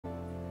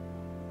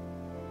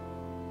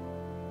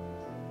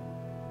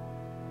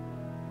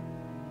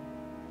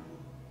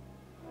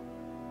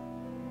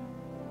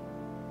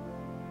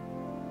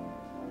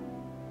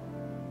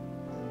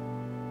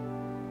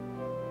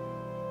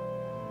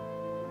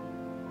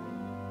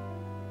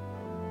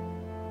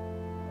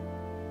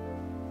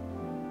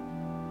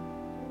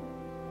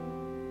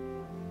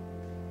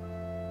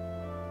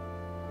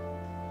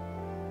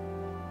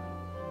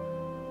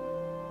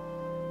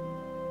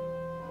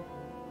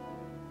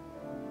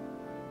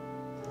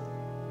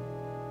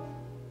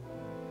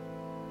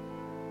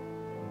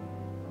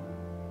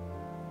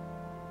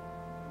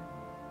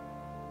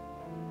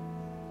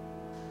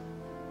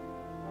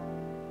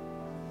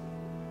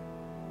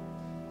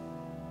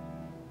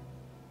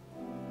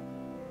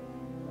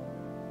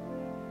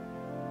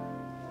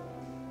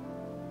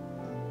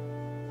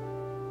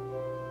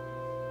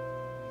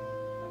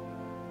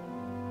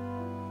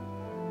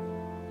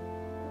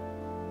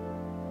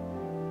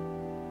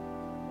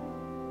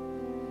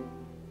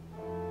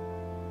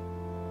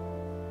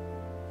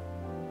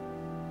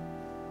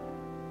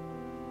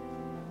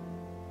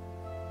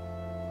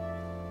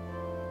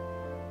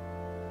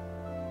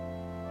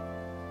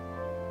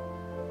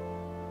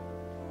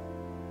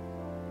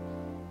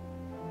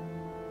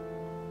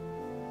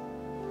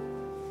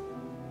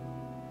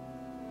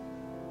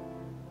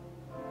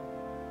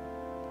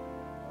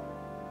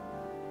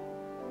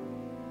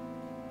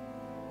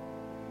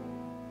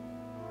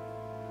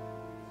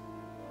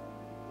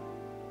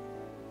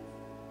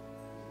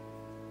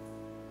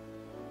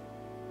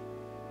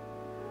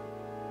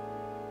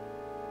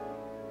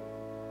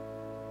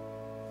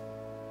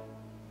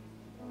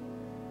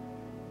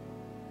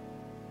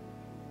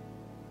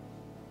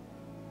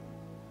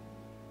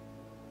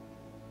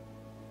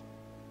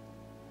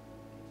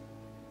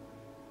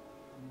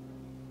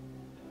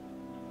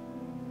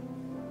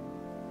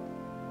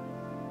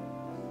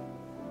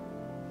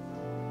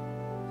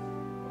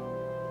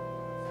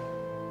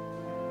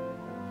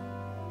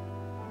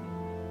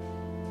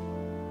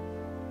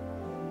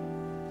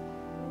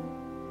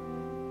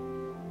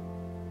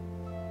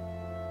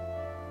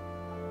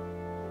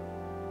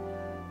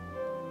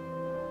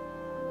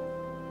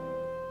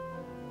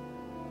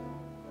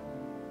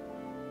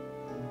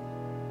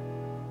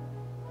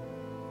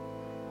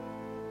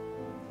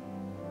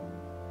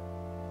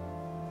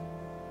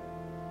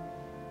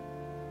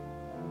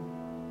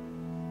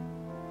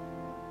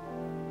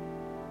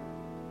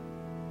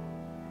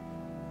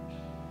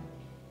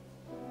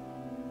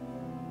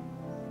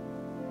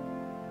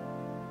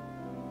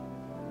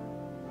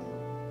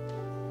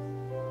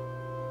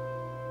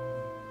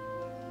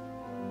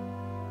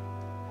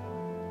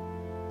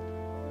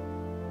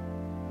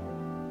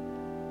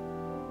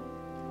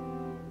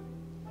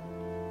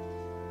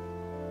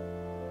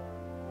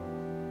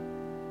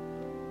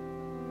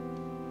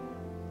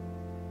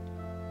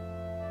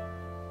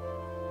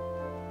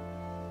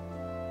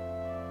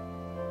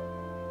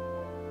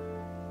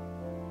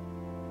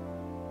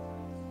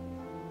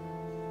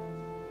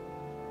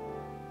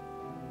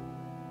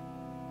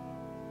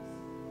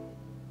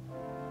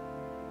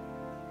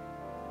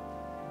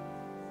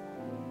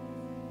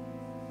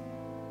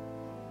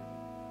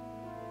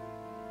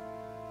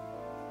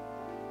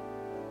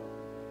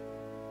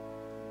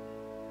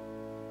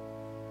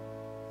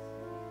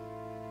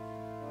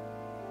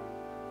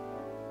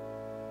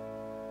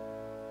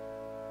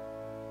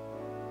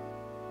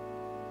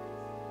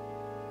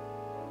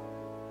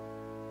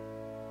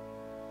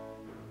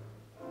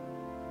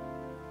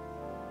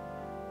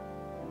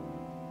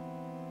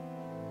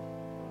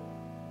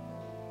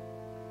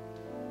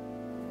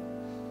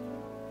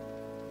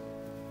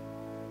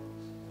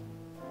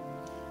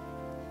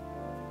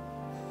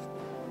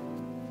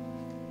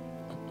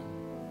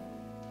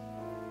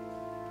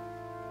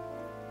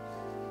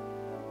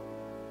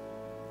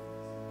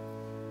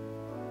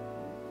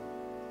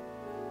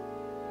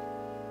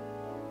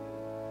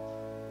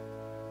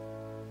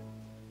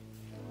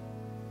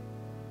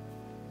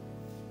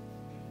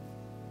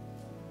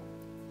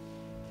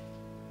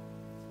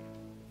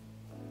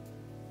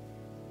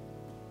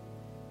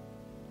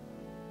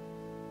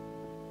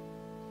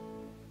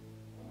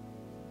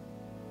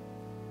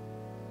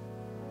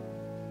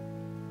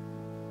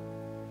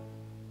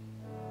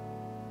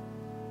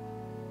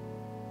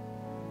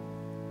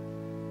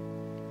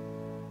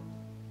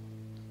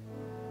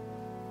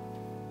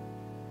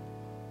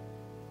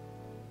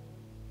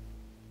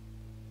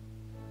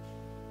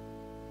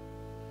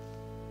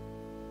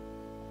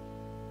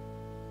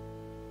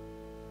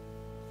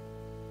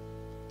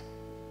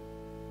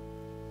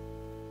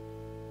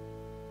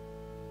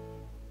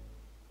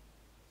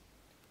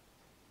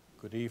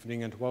Good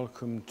evening and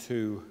welcome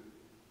to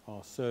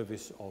our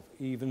service of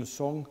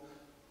Evensong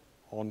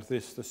on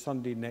this, the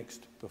Sunday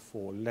next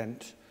before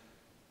Lent.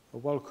 A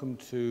welcome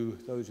to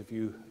those of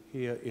you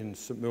here in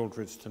St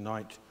Mildred's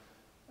tonight,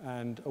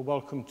 and a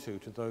welcome too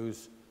to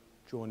those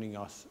joining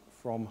us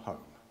from home.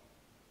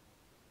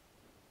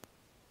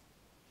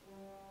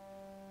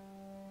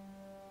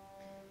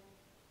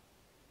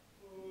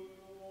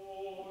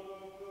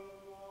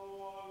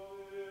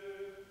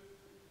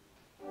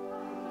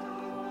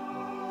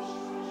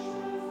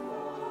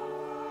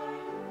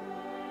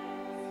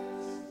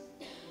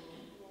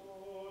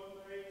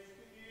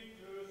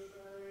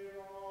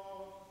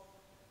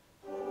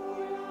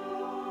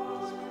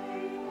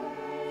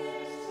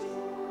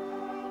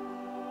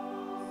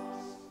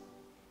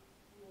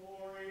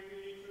 Glory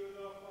be to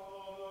the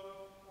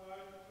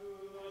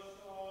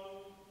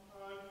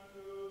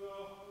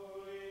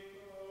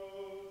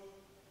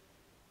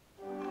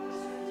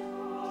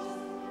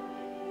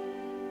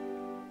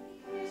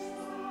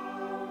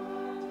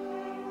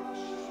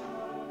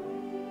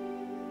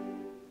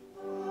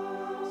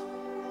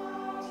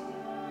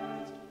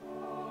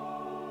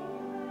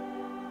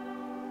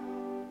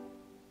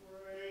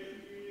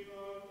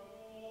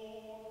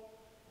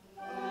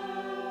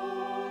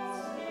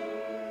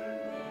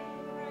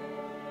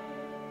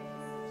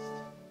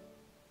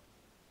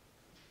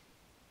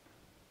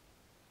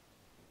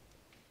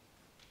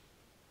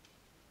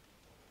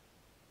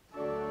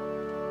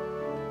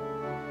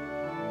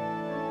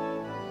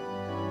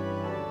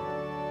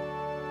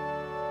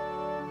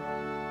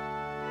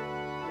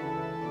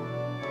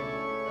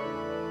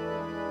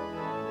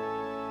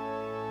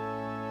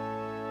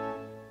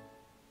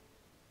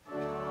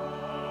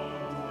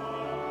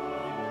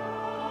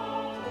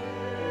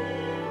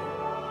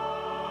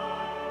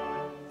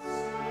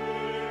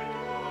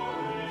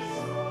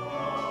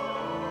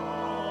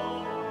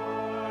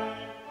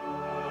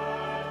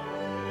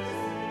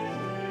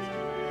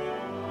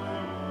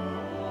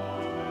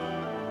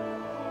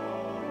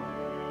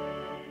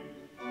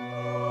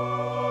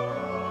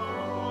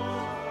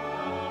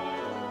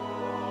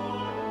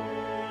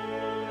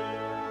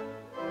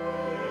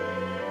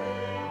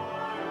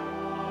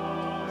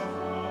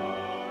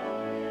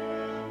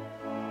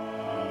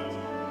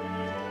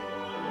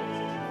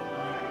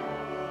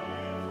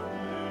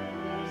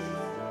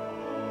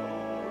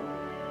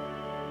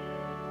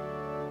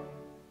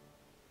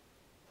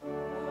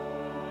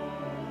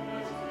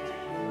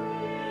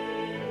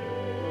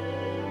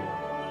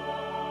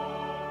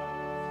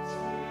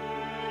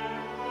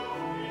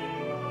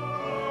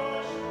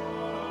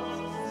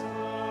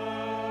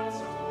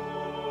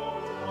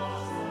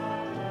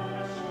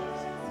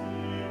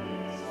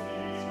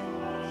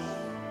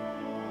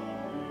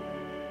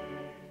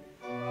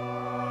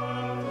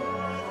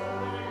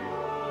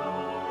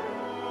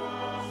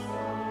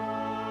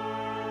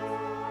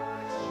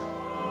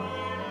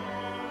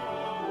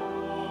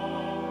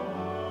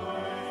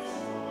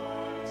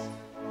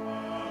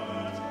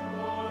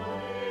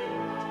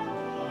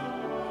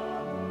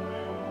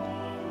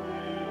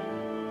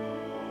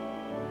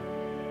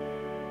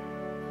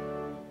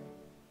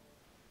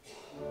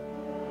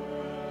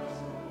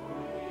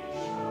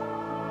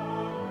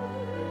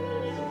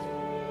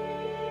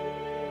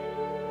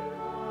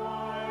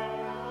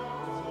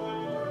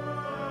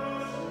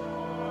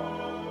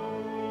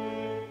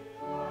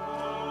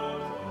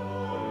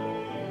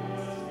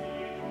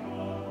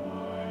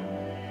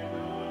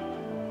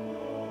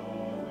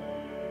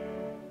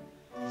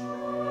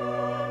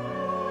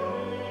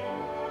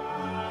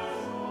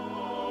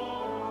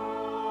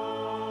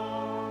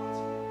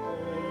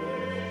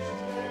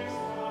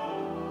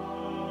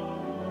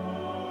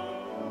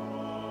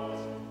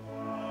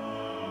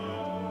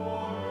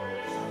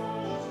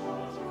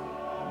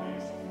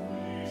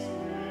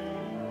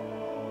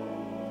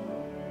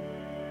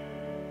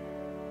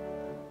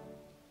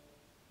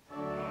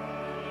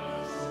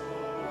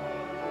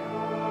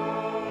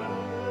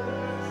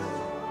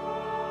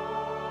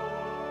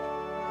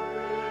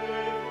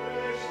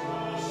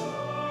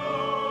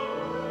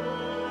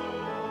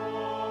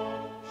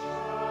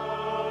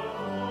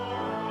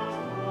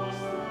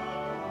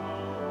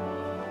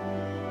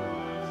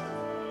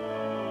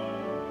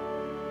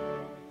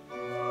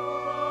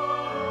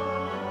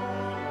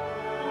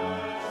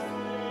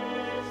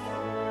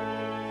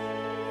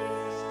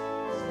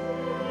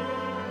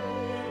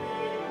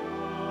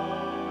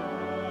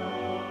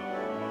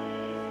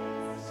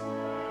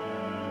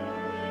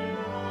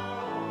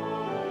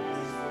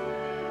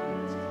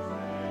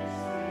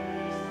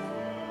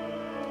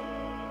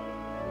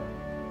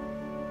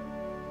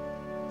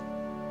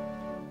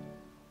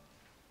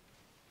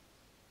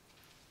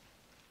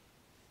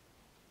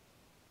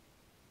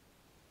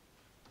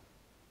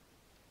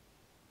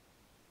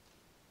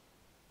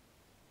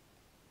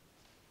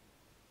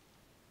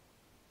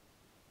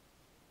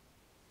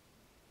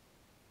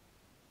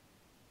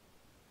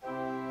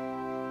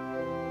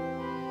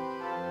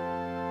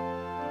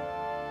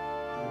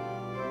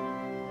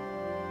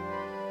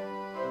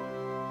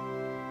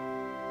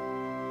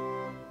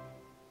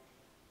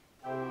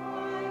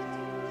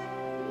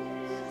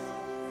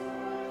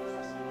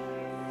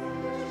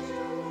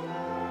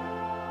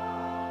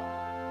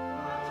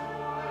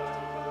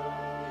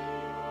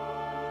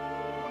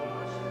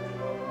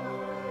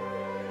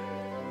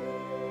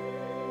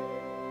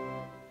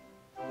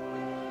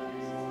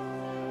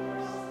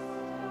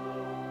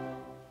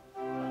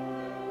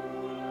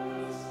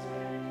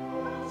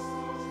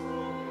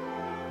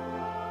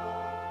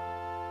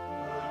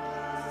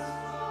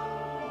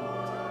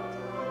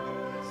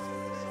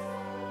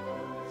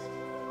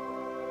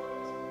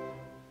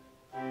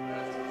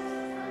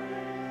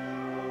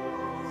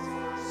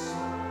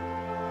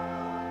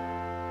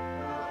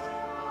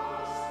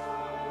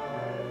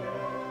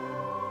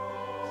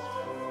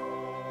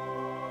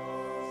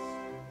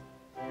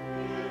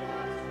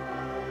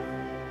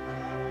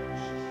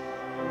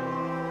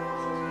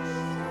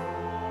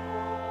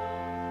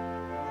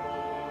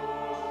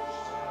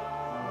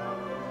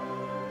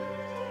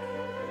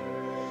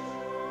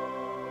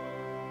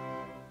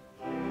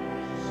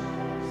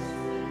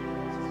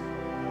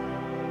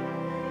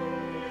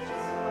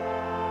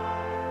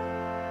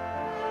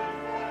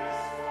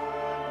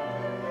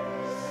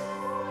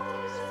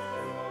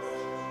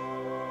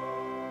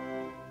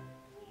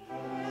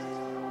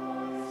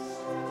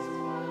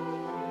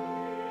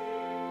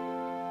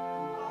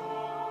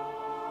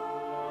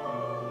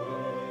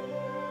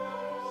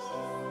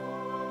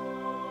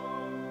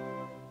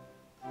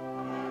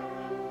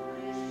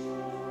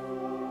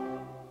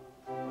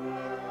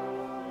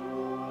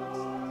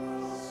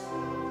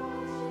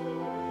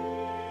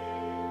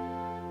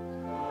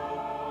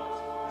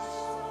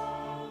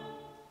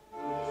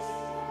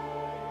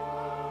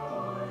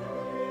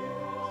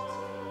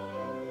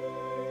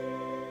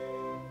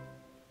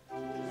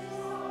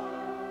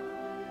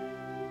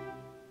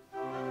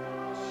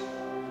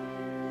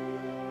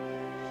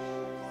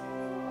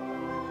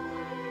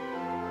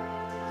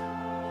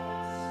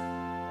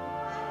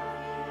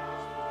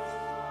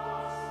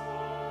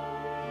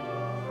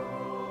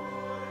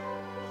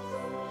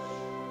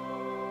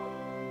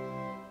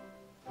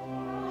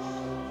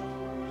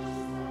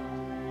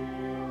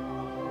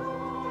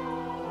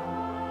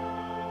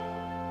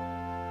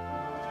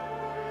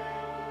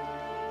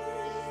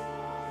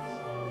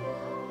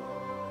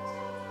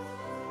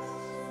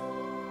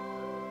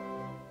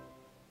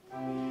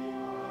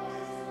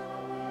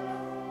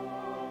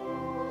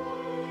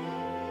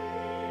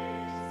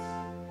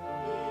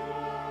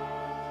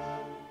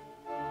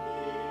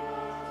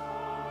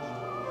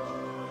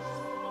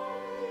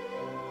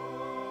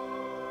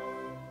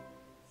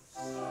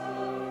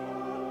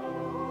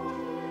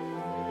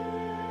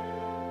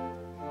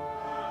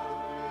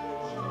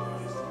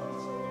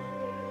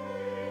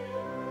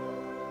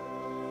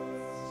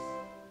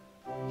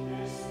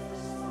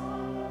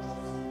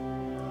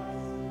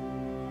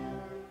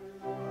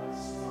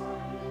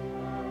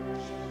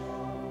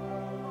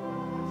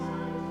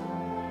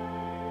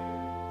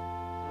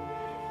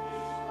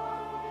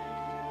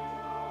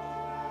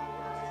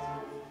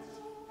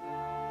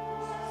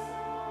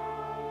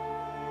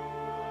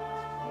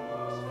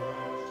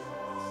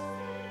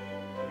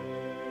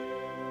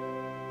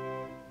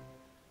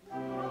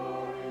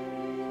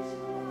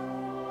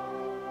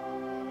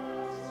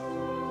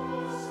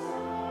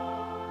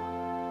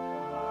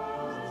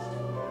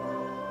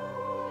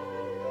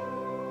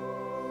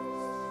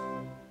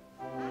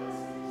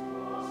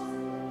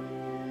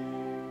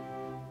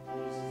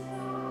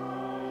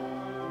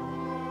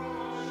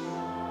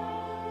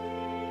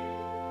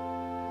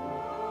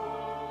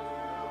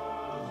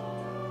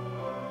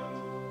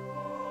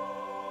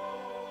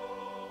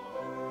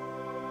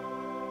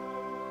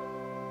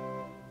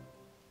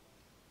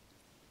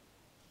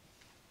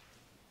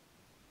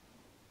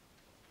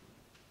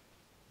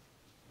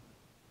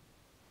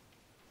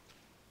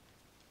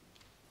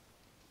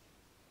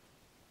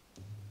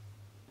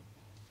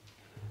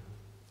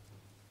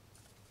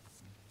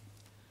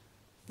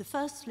The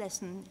first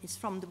lesson is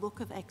from the book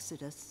of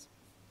Exodus.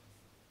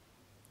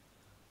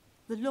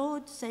 The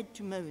Lord said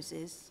to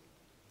Moses,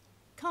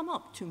 "Come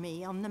up to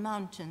me on the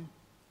mountain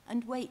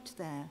and wait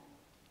there,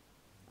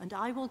 and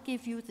I will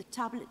give you the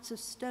tablets of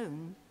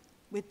stone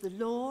with the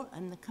law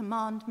and the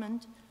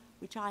commandment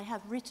which I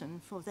have written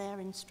for their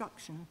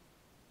instruction."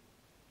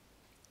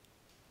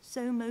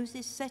 So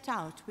Moses set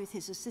out with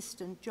his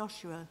assistant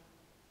Joshua,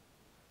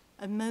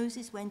 and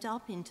Moses went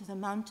up into the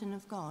mountain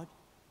of God.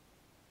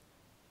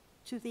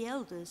 To the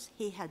elders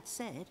he had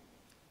said,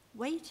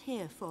 "Wait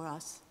here for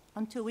us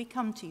until we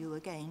come to you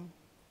again,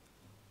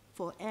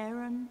 for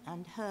Aaron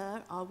and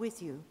Hur are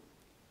with you.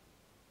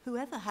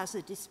 Whoever has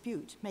a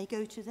dispute may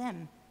go to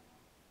them."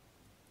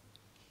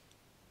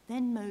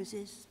 Then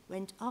Moses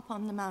went up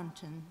on the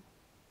mountain,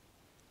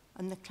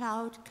 and the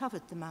cloud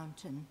covered the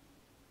mountain.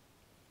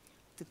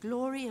 The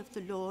glory of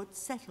the Lord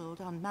settled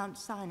on Mount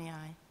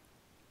Sinai,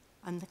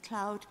 and the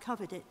cloud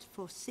covered it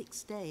for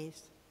 6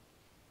 days.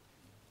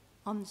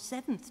 On the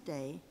 7th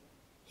day,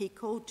 he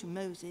called to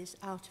Moses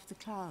out of the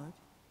cloud.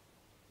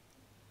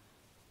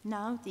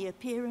 Now the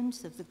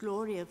appearance of the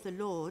glory of the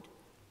Lord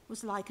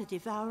was like a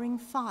devouring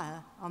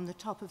fire on the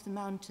top of the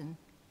mountain,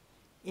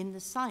 in the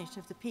sight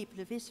of the people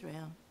of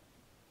Israel.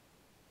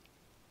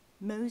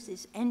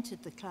 Moses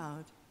entered the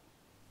cloud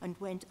and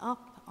went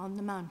up on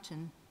the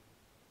mountain.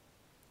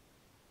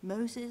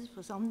 Moses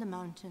was on the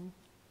mountain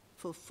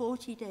for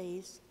 40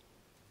 days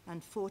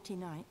and 40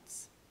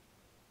 nights.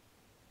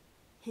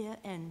 Here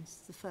ends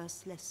the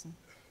first lesson.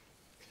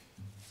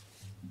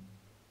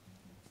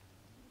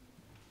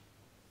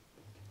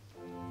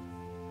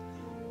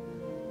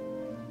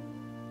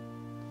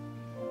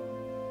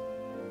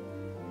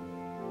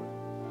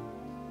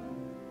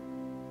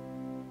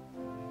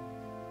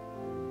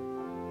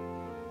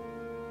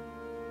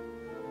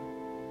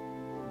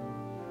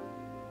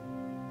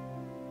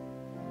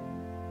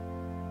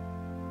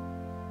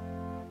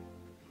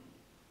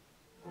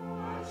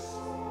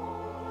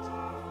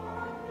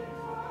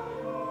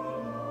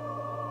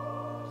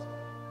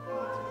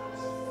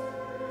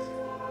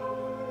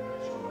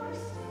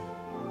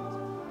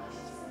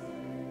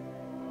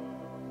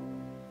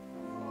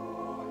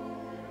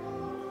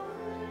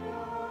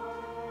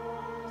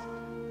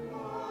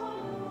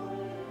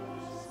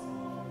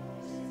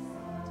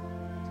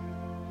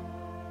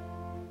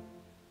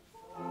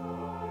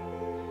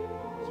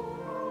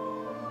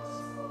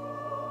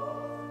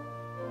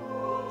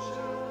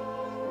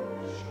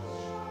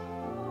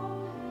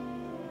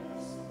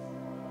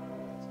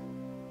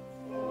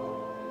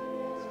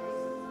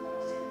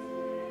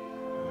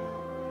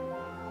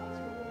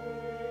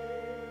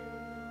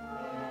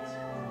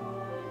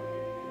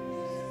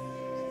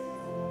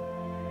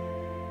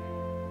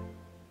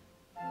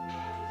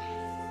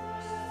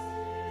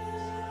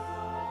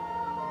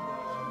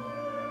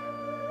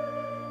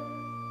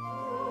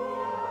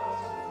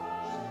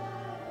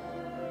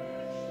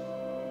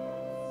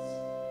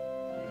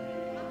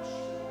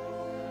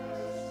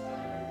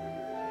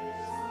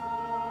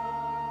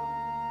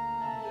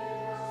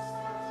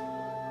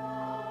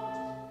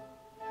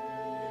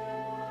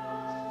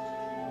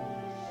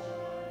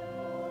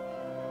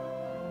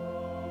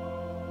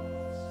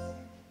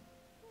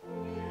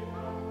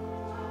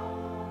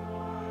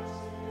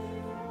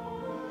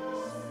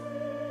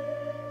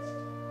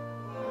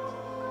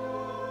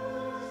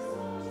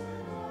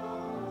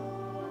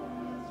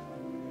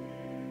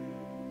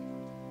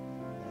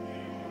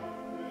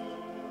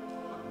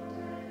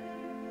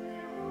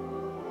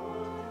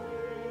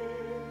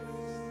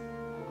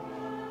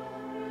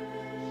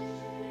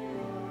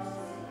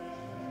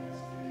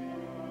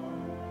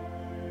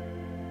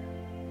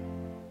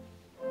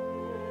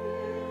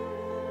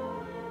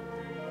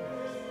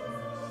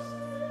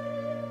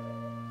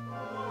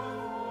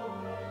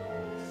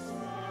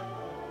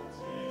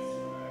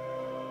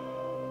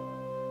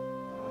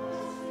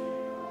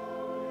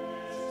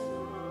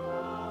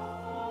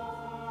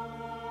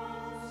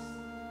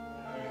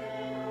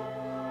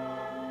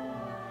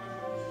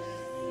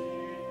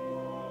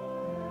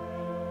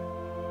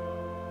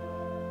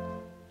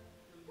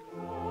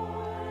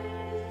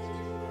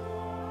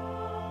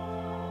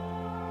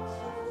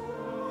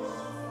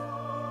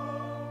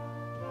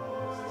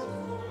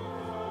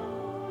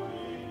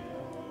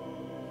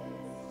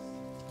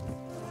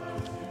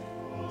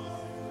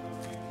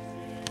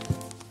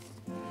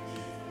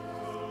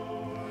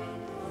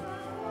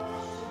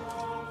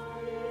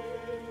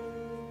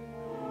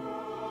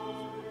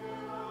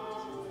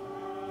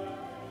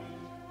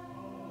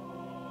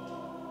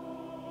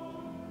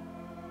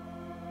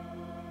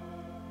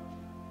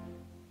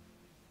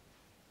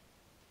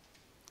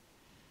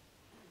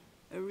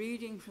 A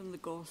reading from the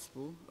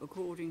Gospel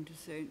according to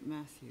St.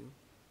 Matthew.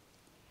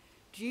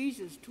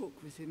 Jesus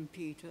took with him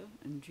Peter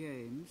and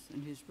James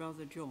and his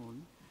brother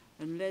John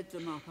and led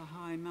them up a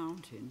high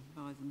mountain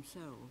by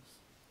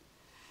themselves.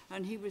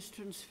 And he was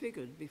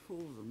transfigured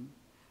before them,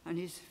 and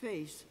his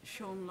face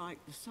shone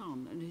like the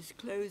sun, and his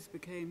clothes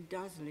became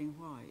dazzling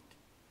white.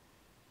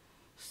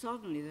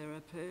 Suddenly there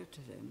appeared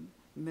to them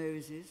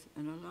Moses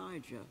and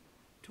Elijah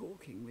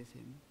talking with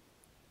him.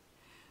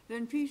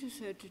 Then Peter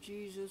said to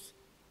Jesus,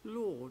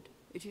 "Lord,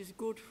 it is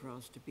good for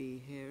us to be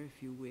here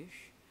if you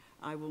wish.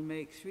 I will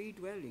make 3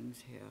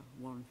 dwellings here,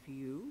 one for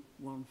you,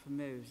 one for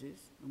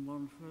Moses, and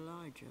one for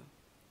Elijah."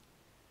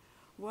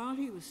 While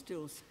he was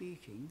still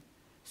speaking,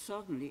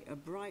 suddenly a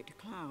bright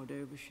cloud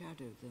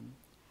overshadowed them,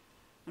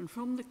 and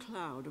from the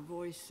cloud a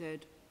voice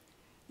said,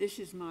 "This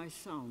is my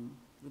Son,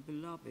 the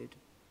Beloved.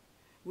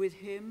 With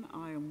him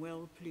I am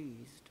well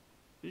pleased.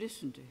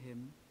 Listen to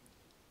him."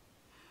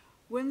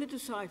 When the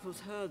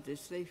disciples heard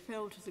this, they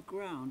fell to the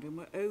ground and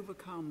were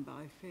overcome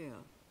by fear.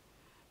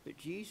 But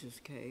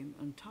Jesus came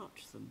and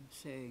touched them,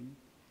 saying,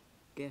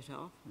 "Get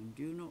up and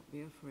do not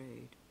be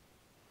afraid."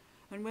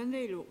 And when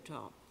they looked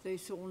up, they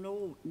saw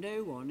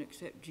no one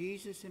except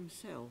Jesus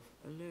himself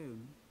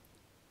alone.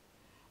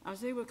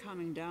 As they were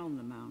coming down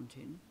the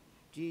mountain,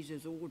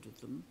 Jesus ordered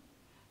them,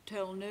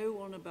 "Tell no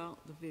one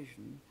about the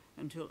vision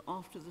until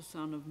after the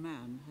Son of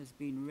Man has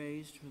been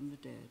raised from the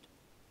dead."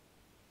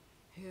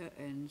 Here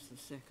ends the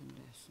second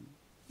lesson.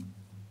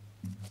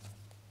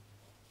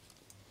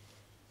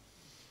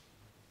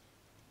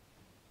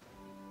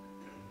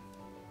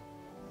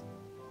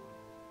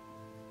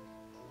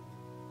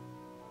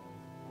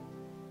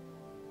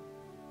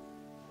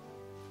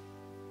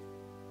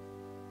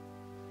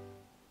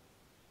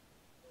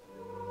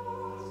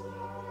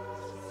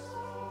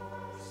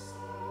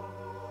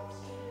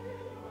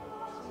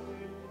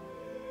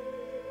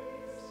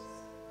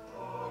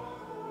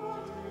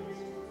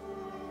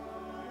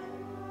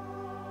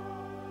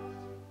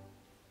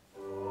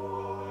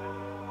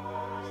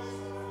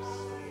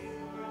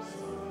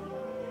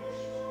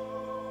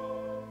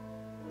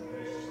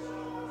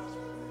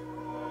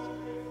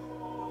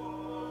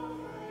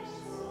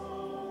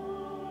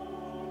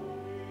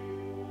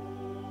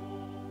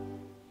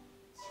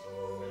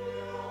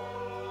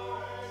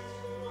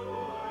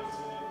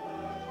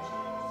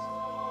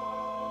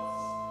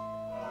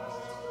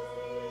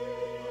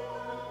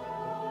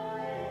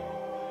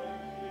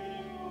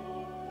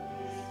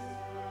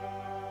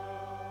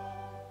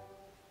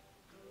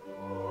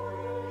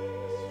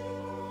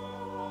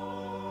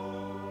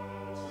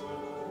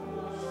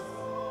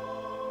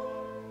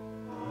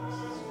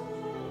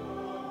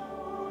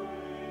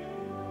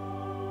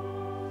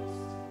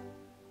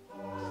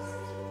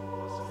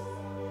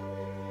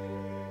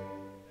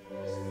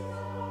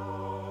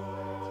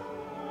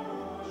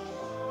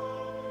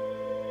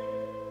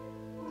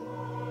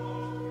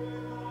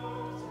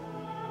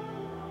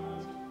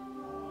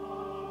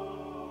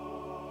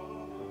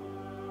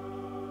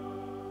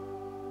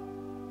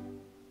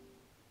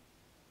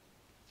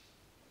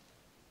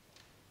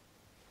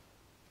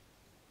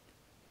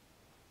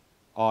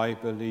 I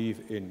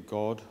believe in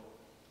God,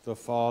 the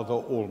Father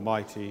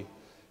Almighty,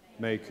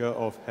 maker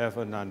of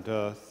heaven and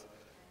earth,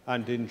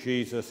 and in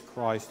Jesus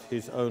Christ,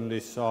 his only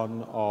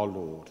Son, our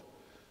Lord,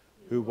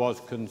 who was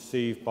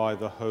conceived by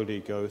the Holy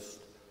Ghost,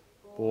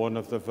 born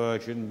of the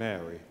Virgin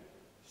Mary,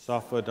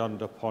 suffered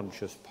under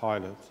Pontius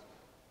Pilate,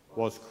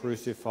 was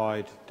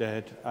crucified,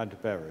 dead,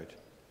 and buried.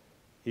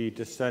 He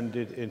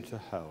descended into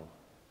hell.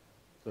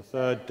 The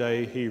third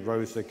day he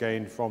rose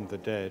again from the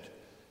dead.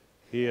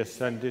 He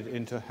ascended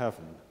into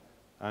heaven,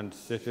 and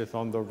sitteth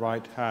on the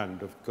right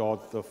hand of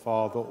God the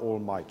Father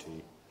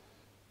Almighty.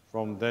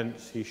 From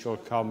thence he shall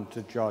come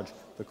to judge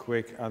the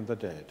quick and the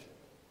dead.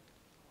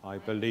 I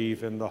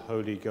believe in the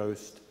Holy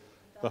Ghost,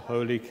 the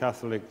Holy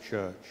Catholic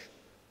Church,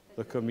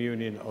 the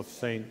communion of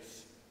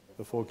saints,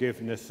 the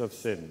forgiveness of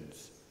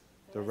sins,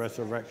 the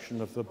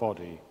resurrection of the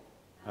body,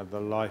 and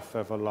the life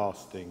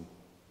everlasting.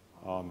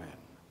 Amen.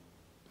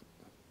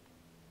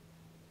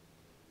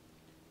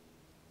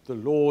 The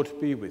Lord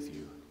be with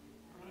you.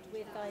 And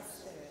with thy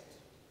spirit.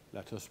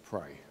 Let us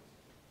pray.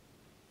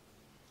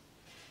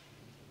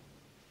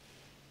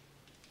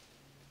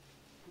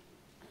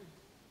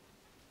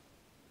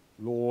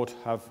 Lord,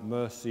 have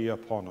mercy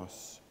upon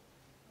us.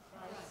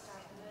 Christ,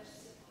 have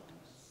mercy upon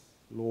us.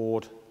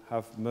 Lord,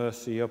 have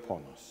mercy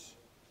upon us.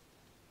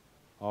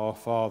 Our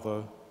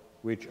Father,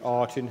 which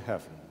art in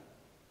heaven,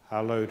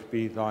 hallowed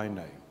be thy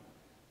name.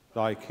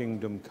 Thy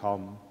kingdom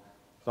come,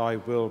 thy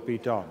will be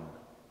done,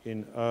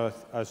 in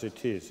earth as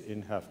it is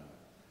in heaven.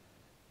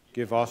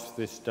 Give us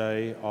this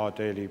day our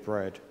daily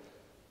bread,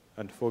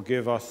 and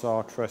forgive us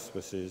our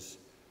trespasses,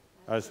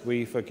 as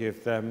we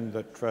forgive them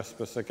that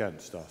trespass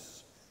against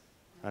us.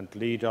 And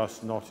lead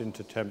us not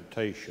into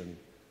temptation,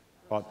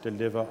 but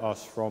deliver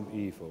us from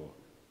evil.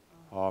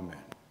 Amen.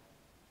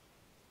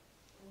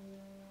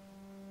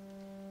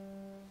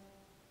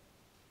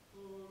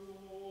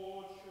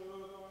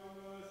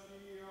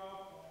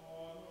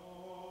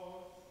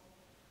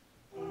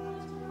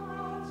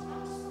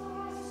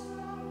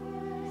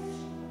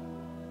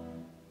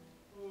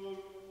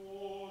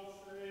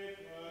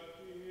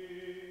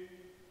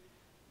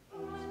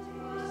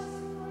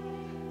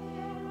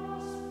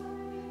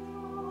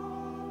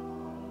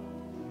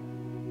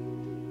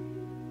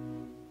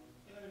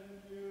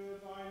 Endue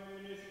thy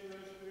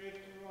ministers with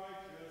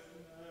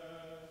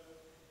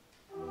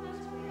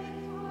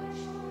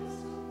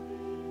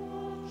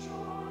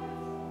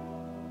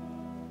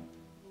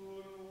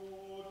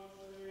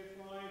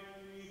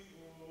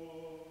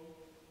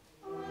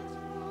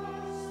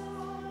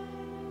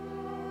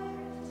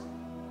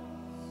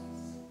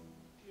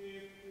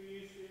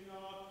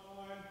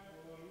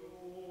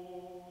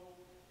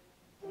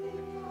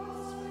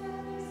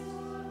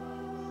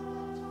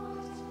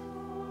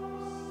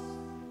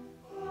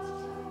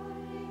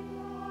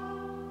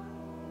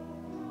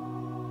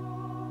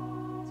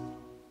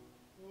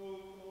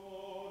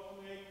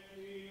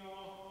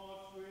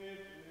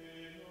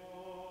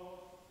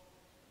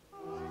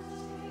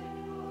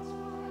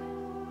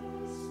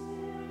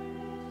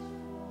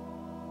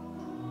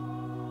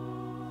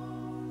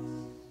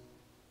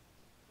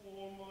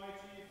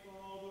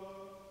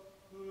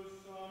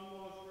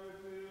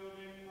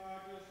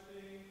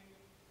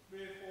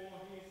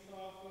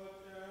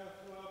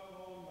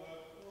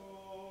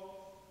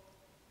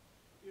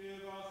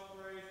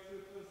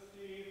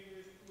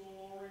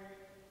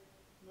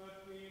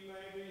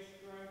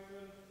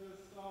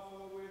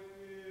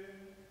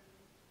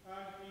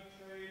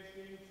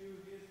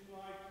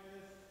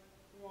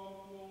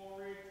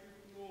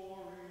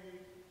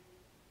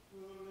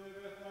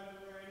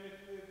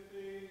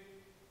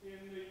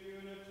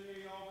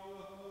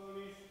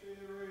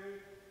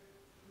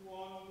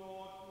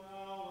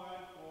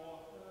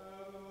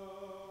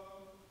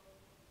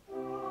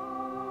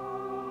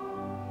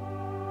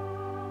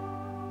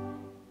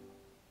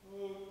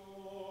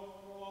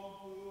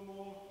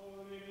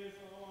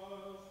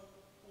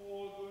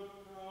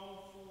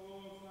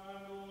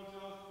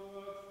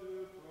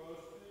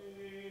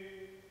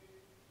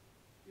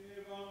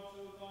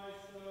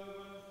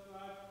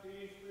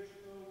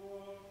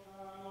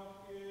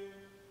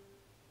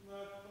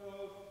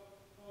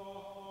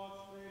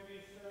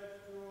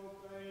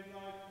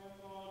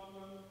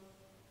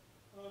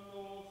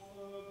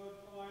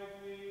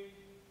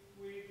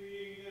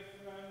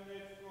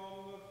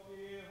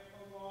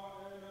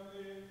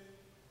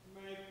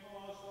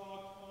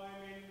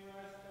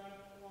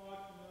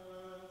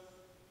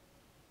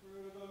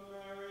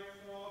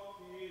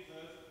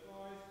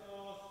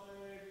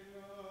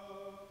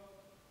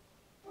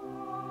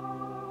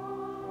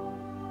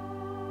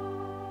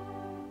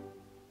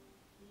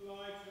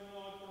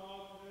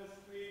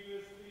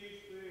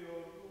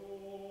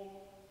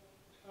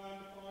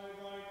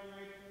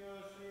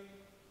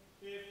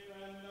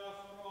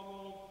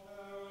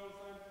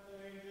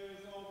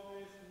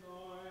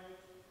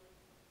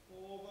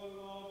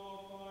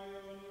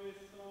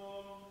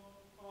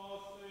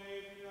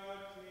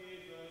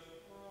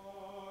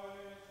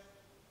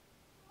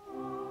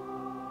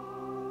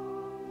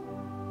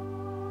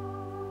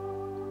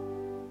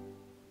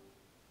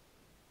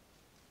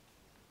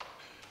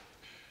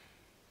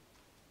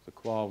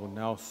choir will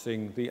now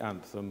sing the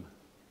anthem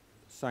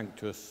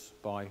Sanctus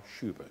by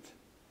Schubert.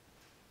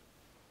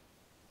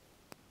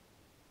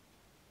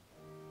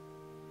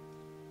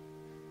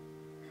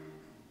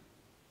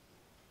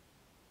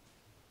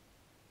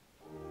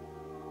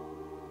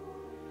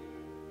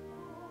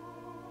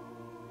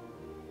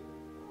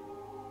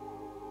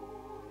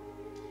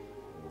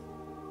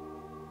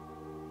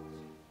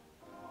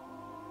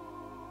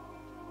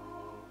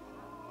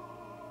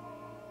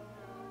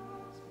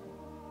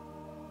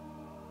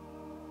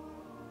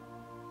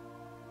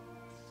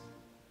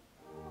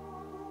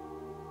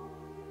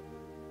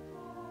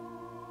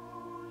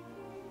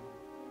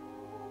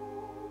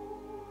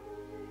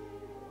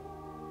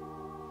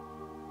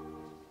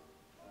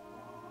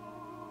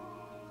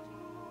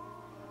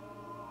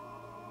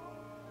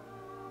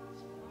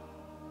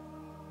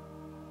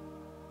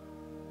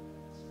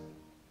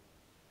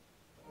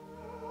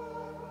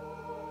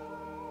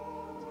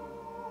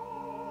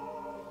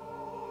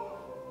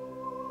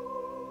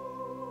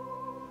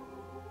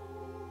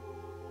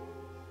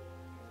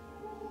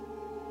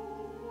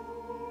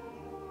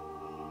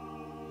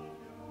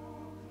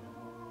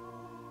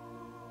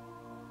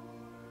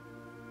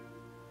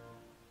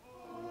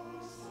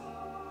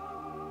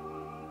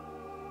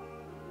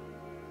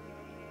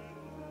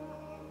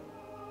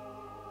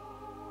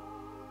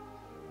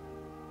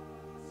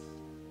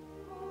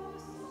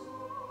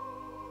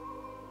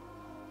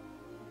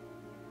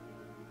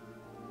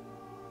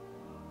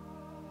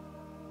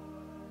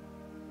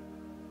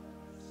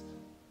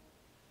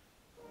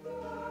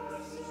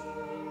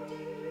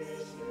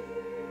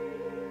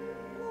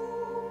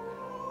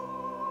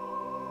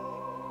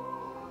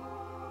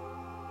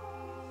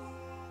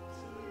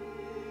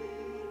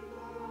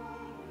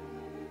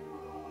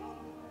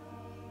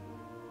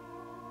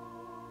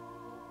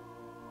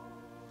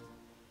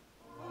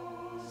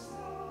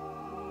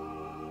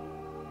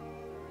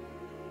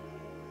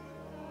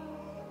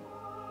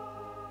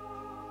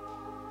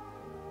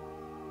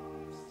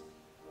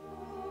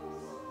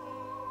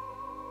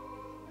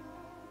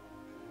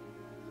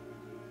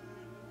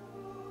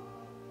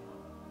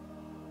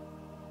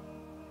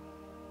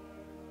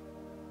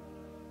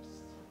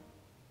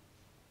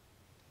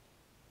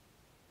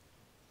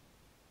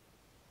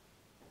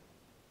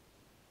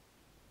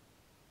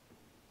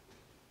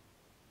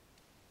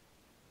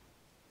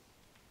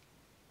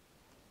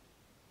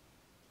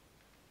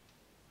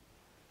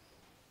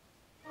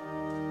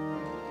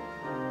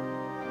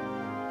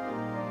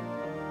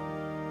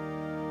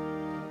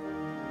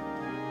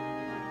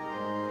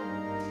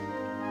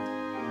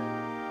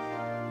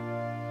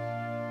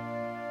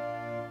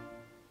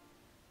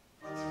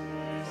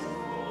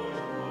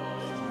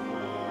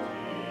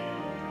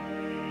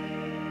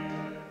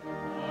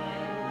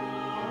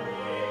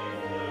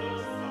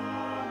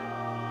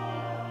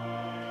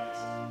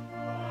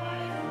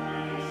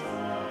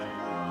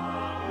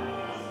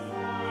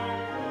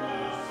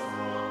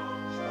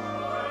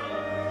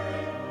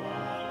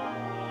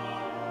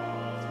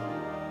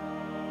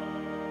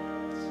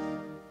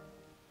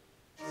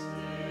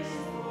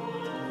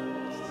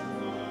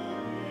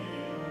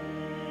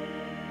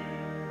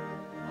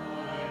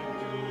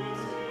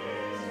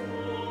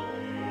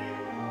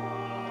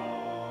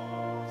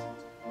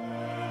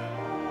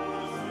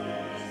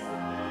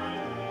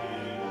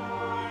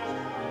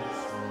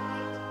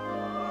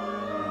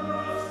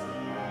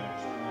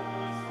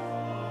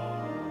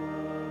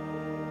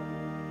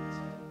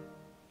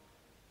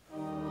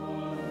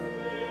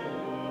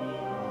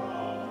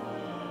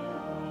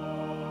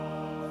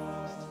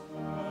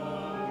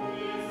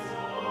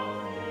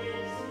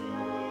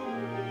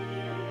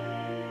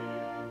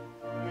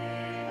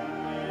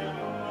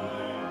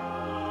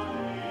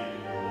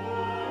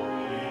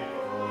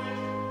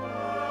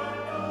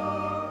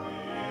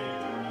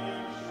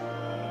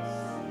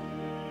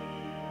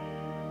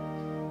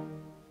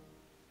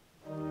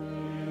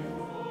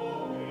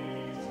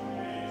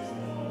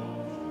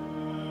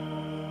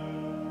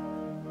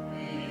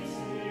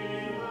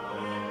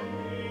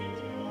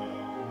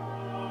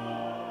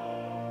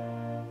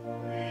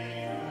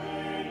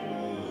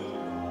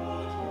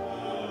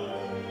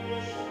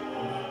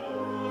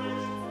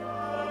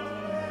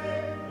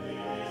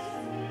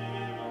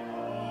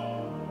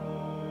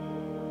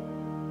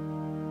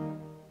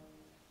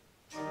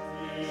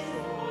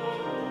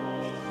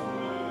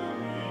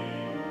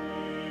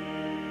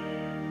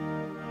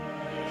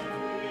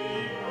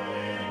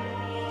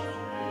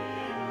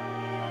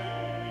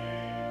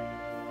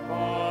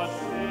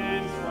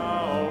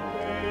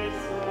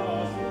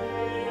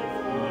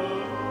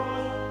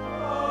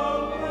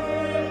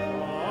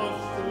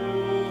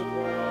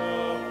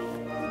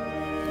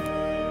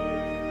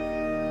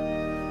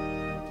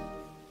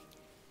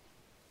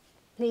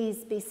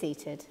 Please be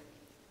seated.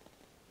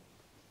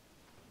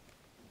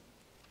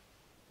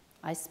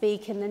 I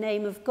speak in the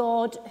name of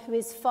God, who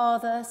is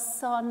Father,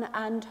 Son,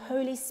 and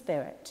Holy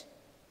Spirit.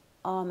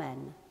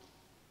 Amen.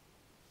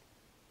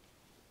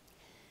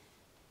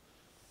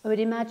 I would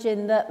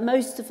imagine that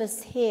most of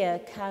us here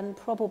can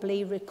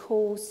probably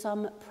recall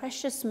some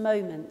precious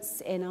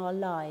moments in our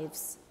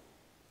lives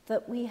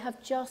that we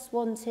have just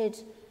wanted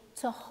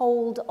to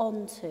hold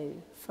on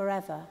to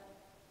forever.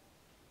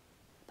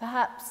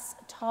 Perhaps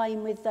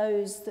time with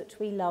those that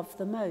we love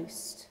the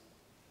most,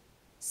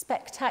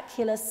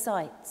 spectacular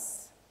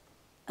sights,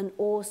 an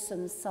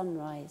awesome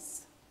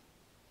sunrise.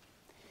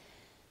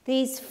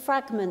 These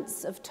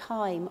fragments of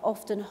time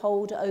often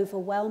hold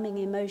overwhelming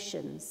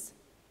emotions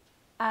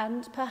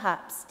and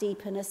perhaps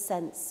deepen a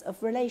sense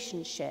of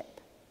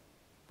relationship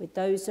with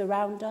those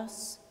around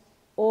us,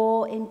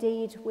 or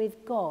indeed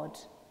with God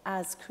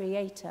as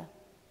creator.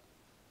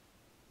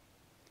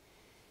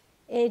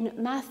 In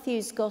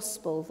Matthew's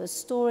Gospel, the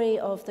story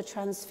of the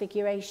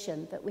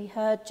Transfiguration that we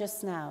heard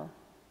just now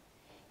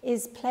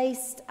is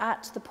placed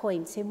at the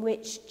point in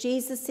which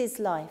Jesus'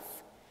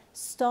 life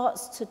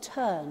starts to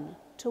turn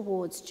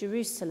towards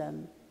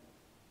Jerusalem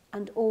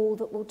and all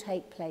that will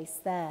take place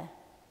there.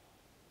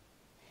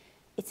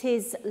 It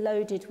is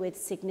loaded with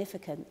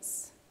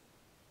significance.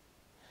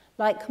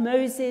 Like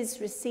Moses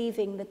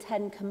receiving the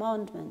 10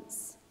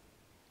 Commandments,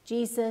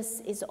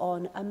 Jesus is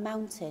on a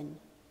mountain,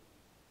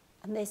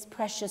 and this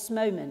precious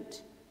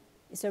moment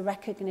is a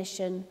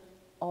recognition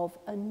of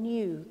a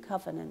new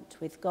covenant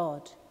with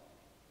God,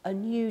 a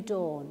new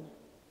dawn,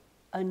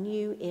 a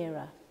new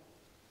era.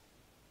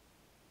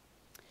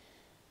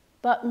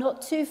 But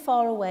not too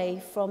far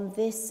away from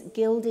this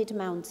gilded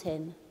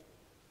mountain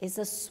is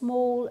a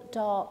small,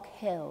 dark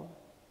hill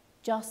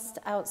just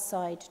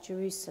outside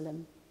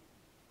Jerusalem.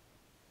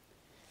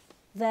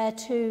 There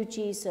too,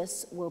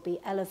 Jesus will be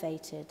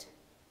elevated.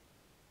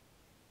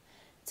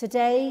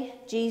 Today,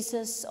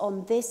 Jesus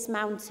on this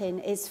mountain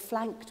is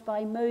flanked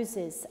by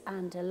Moses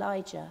and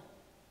Elijah.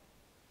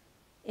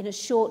 In a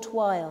short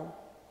while,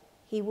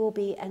 he will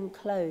be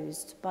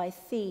enclosed by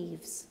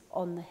thieves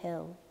on the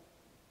hill.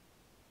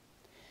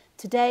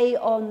 Today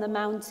on the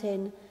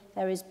mountain,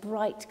 there is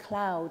bright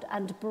cloud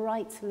and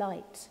bright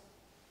light.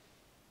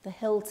 The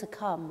hill to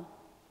come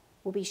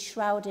will be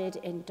shrouded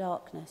in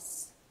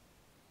darkness.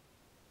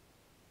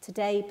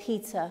 Today,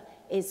 Peter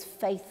is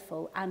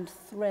faithful and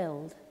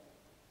thrilled.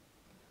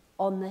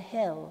 On the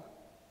hill,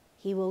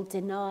 he will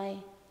deny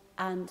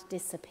and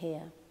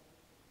disappear.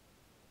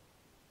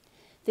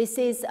 This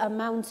is a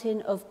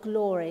mountain of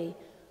glory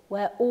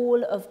where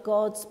all of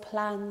God's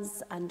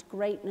plans and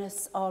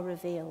greatness are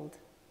revealed.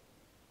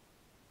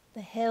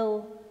 The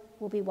hill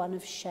will be one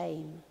of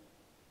shame,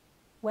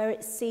 where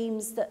it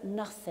seems that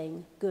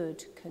nothing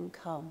good can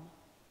come,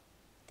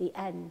 the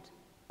end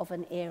of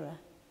an era.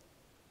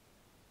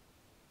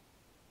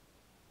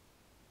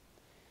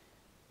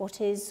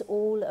 What is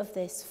all of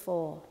this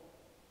for?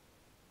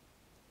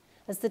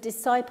 As the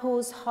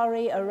disciples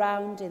hurry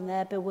around in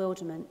their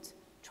bewilderment,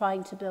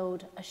 trying to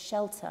build a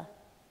shelter,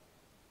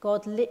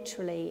 God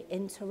literally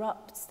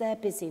interrupts their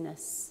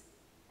busyness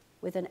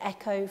with an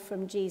echo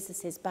from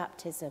Jesus'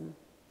 baptism.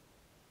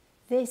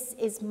 This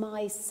is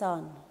my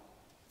Son,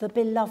 the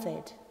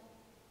beloved.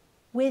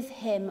 With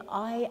him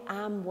I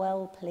am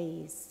well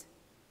pleased.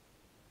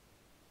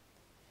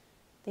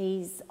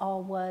 These are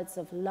words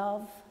of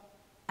love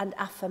and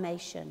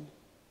affirmation,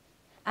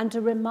 and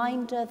a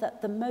reminder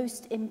that the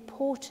most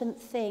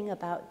important thing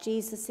about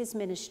Jesus'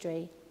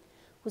 ministry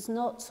was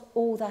not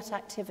all that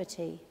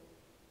activity,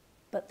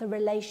 but the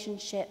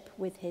relationship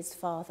with his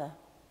Father.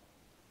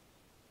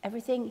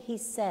 Everything he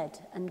said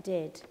and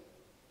did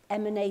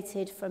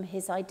emanated from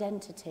his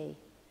identity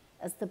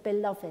as the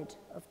beloved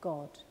of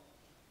God.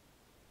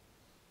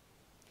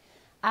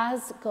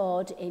 As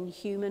God in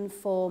human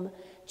form,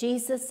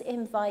 Jesus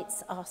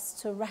invites us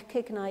to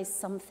recognize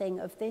something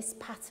of this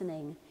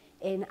patterning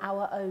in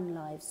our own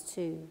lives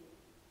too.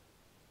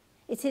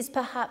 It is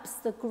perhaps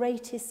the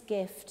greatest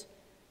gift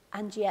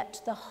and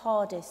yet the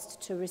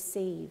hardest to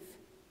receive.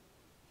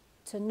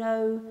 To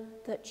know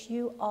that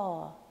you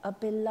are a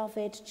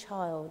beloved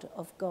child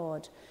of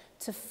God,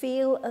 to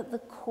feel at the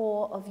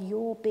core of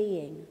your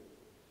being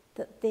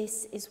that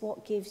this is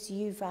what gives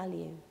you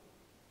value,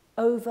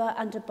 over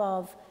and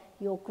above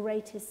your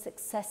greatest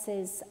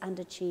successes and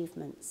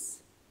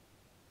achievements.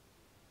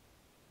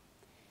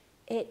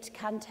 It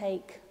can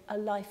take a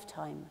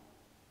lifetime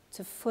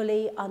to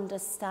fully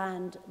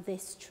understand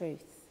this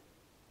truth,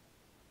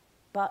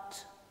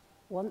 but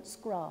once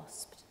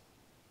grasped,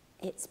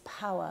 its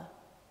power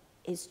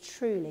is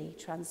truly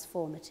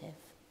transformative.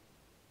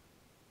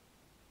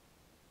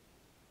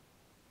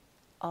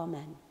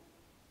 Amen.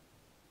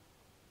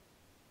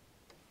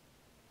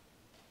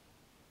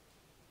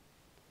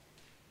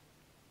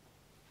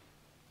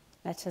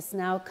 Let us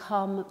now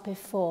come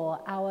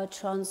before our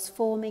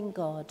transforming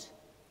God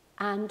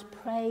and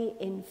pray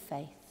in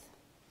faith.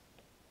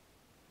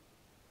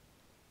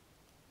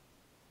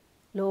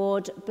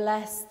 Lord,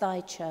 bless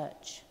thy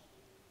church,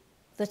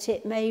 that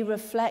it may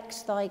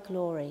reflect thy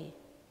glory,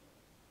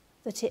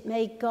 that it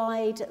may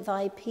guide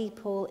thy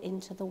people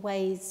into the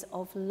ways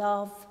of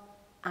love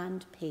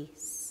and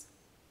peace.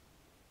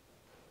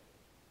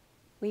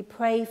 We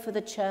pray for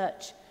the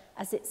church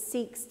as it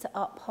seeks to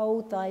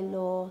uphold thy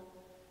law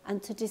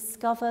and to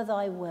discover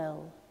thy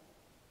will,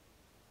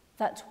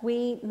 that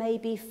we may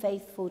be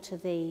faithful to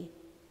thee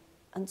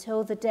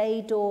until the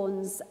day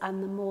dawns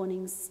and the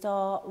morning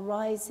star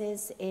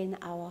rises in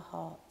our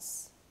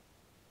hearts.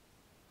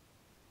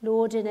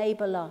 Lord,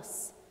 enable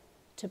us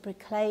to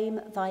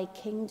proclaim thy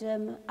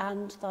kingdom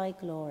and thy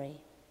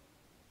glory.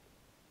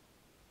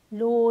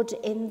 Lord,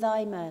 in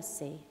thy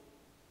mercy,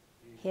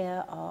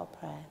 hear our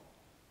prayer.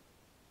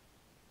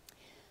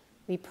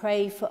 We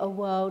pray for a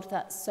world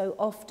that so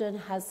often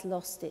has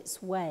lost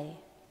its way,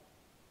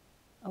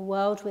 a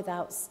world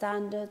without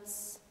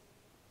standards,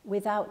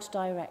 without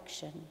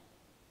direction.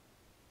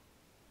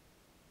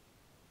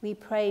 We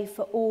pray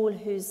for all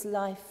whose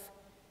life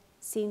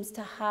seems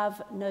to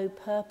have no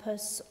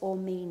purpose or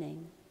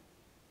meaning,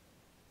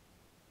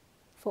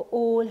 for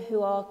all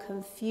who are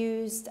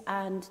confused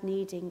and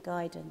needing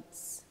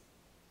guidance.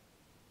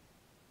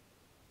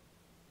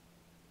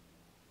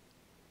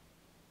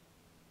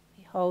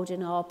 We hold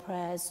in our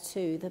prayers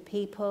too the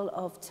people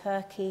of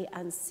Turkey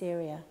and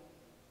Syria,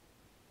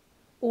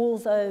 all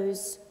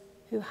those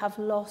who have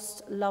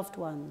lost loved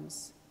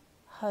ones,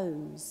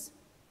 homes,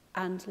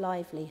 and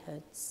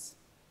livelihoods.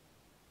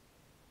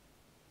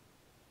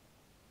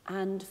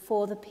 And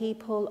for the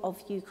people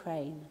of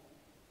Ukraine,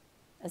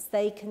 as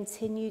they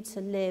continue to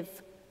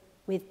live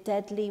with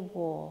deadly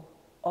war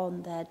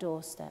on their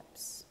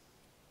doorsteps.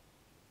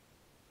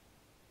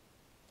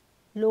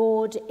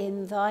 Lord,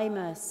 in thy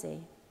mercy,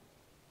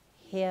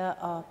 hear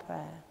our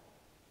prayer.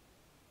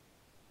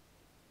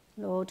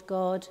 Lord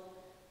God,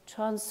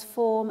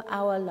 transform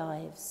our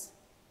lives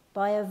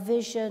by a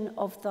vision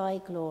of thy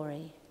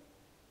glory.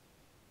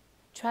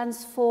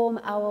 Transform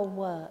our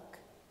work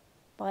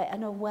by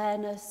an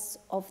awareness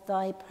of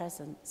thy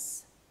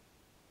presence.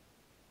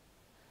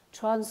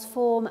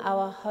 Transform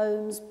our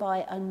homes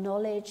by a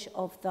knowledge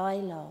of thy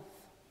love.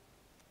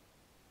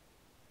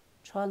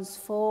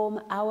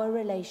 Transform our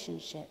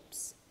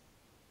relationships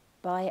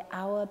by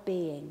our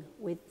being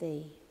with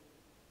thee.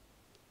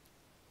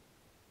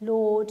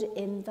 Lord,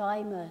 in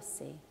thy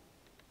mercy,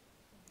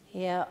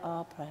 hear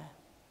our prayer.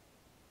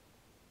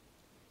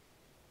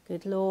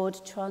 Good Lord,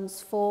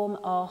 transform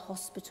our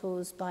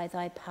hospitals by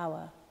thy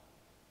power.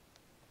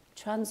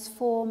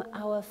 Transform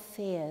our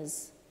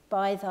fears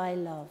by thy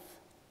love.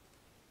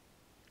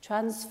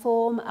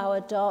 Transform our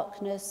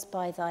darkness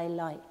by thy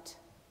light.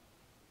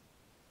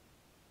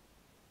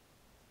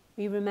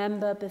 We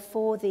remember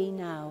before thee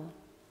now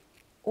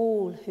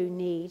all who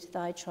need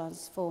thy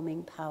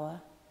transforming power.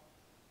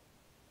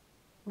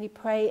 We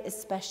pray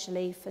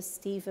especially for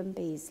Stephen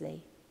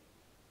Beasley,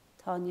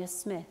 Tanya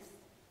Smith,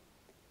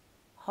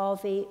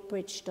 Harvey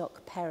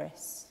Bridgestock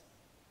Perris,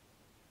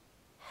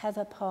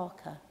 Heather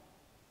Parker,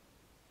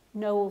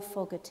 Noel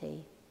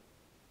Fogarty,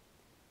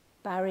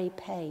 Barry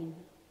Payne,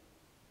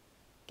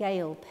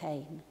 Gail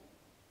Payne,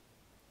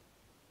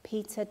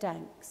 Peter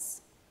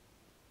Danks,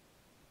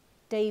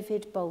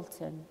 David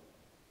Bolton,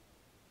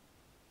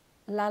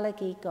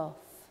 Lalagi Goff,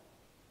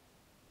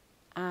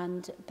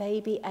 and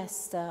baby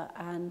Esther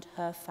and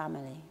her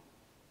family.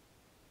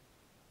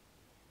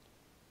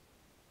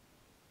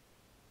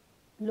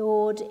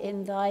 Lord,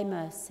 in thy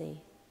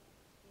mercy,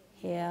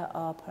 hear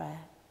our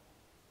prayer.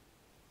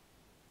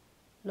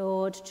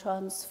 Lord,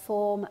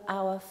 transform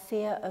our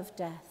fear of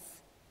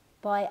death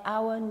by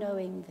our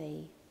knowing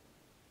thee.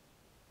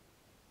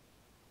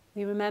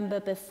 We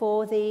remember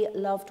before thee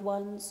loved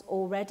ones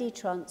already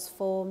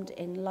transformed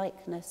in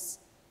likeness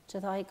to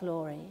thy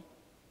glory.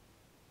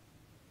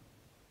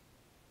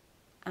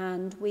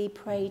 And we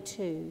pray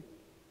too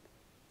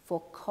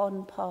for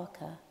Con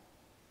Parker,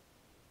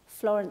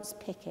 Florence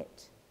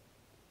Pickett,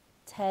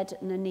 Ted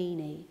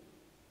Nanini,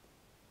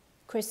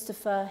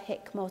 Christopher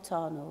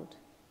Hickmott-Arnold,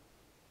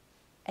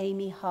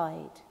 Amy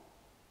Hyde,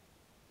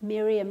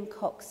 Miriam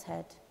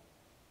Coxhead,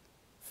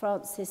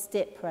 Francis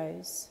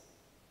Diprose,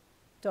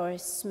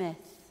 Doris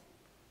Smith,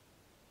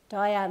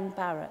 Diane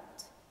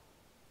Barrett,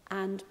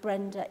 and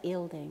Brenda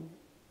Eilding,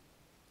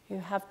 who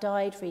have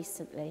died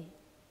recently.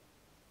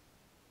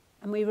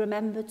 And we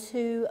remember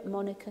too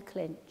Monica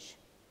Clinch,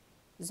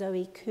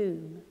 Zoe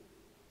Coombe,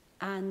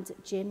 and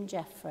Jim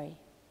Jeffrey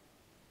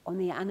on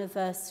the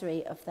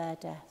anniversary of their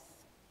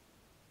death.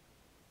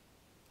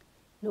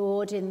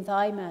 Lord, in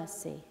thy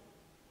mercy,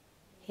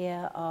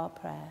 hear our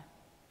prayer.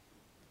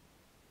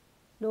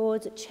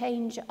 Lord,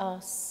 change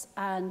us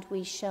and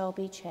we shall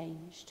be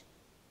changed.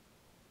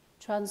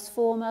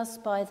 Transform us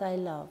by thy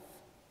love.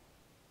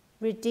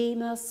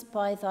 Redeem us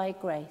by thy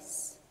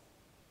grace.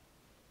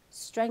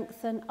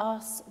 Strengthen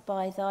us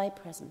by thy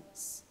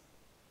presence,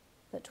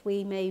 that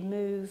we may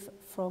move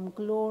from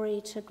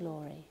glory to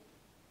glory.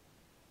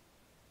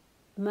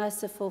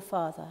 Merciful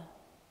Father,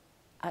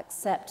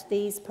 accept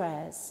these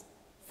prayers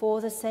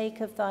for the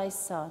sake of thy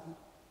Son,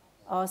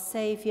 our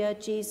Saviour,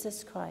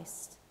 Jesus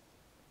Christ.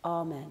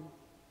 Amen.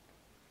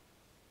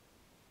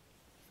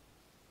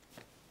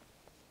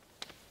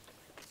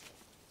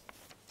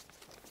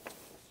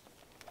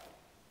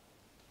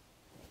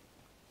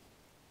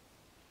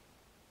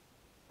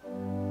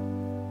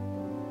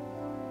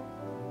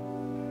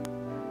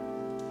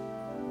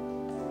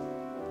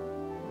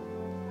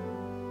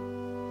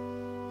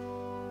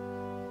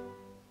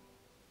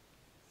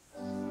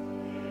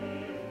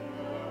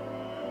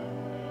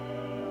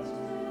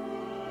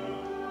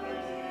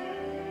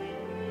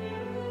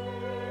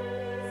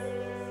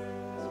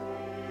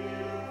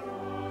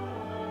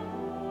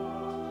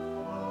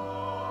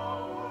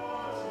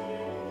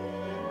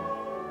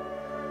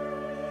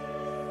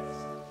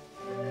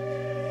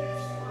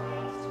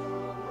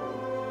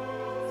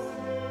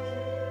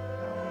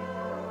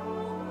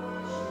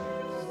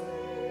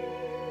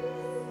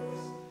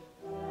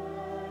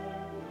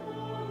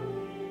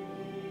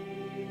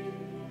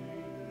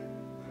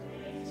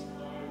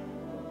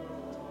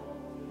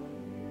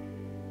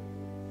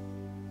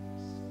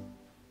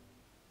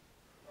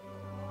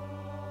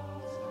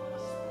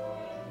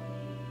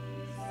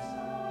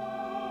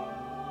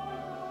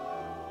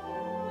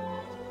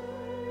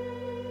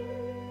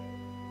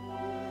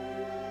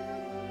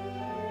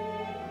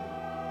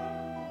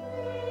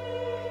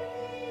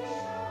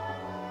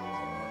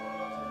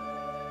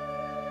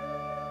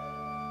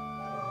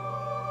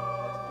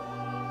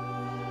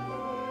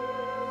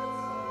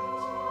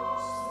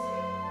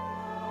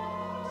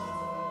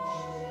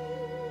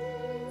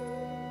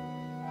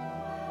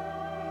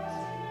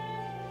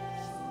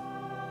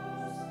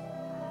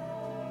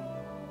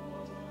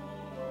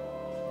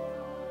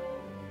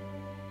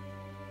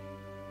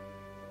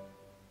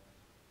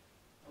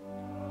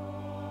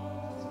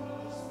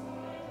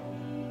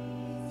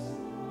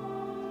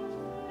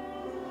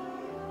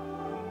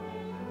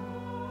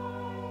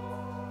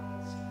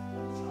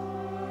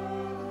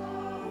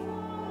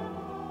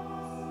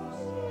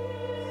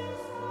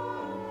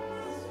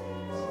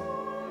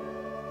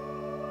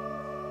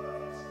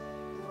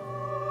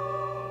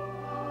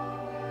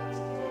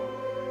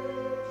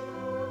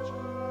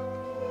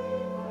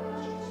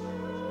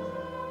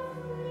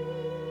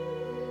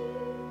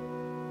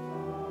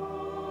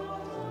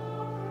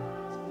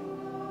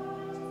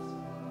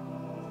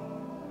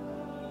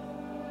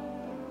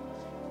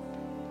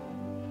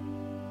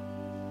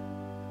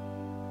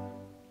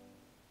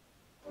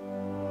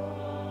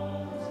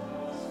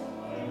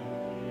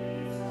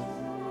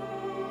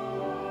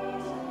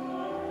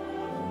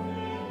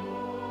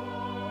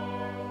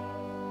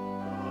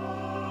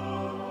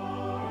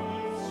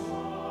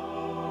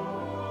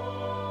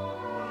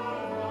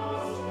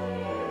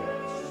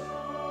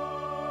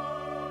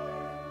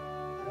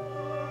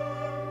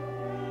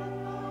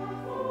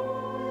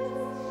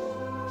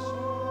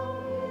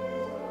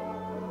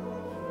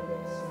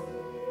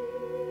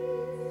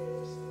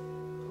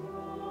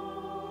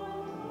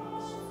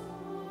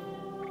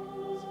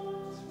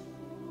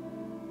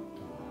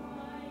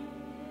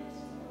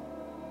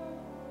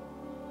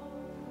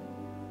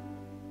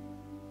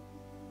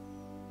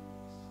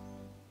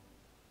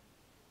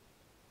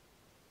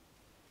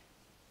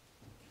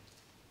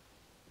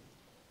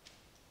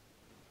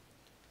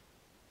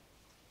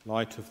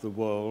 Light of the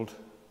world,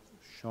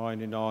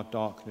 shine in our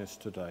darkness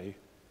today.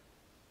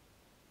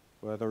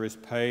 Where there is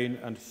pain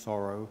and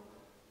sorrow,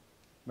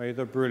 may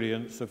the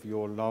brilliance of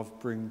your love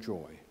bring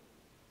joy.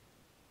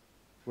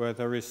 Where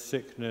there is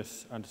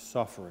sickness and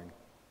suffering,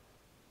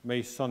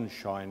 may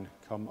sunshine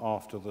come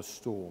after the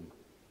storm.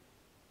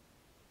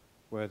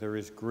 Where there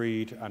is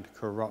greed and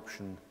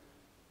corruption,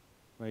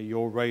 may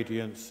your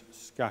radiance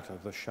scatter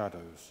the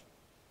shadows.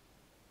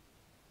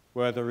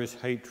 Where there is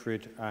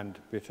hatred and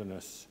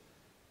bitterness,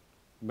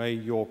 may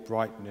your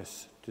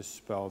brightness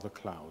dispel the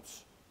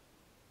clouds.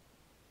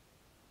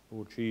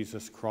 Lord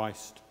Jesus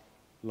Christ,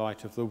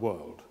 light of the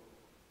world,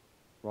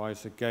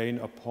 rise again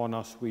upon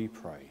us, we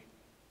pray,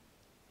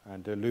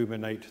 and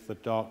illuminate the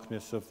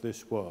darkness of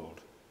this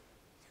world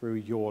through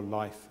your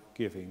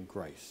life-giving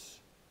grace.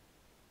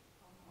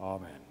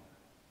 Amen.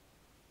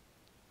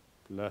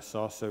 Bless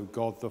us, O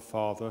God the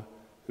Father,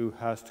 who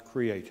hast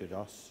created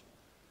us.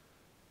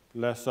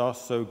 Bless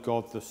us, O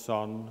God the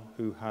Son,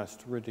 who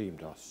hast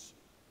redeemed us.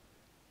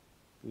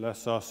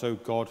 Bless us, O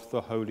God the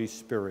Holy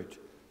Spirit,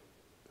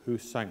 who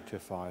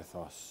sanctifieth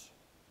us.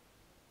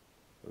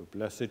 O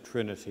blessed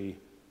Trinity,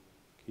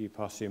 keep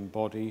us in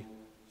body,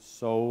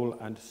 soul,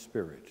 and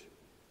spirit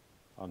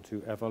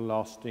unto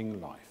everlasting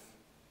life.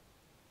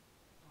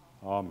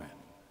 Amen.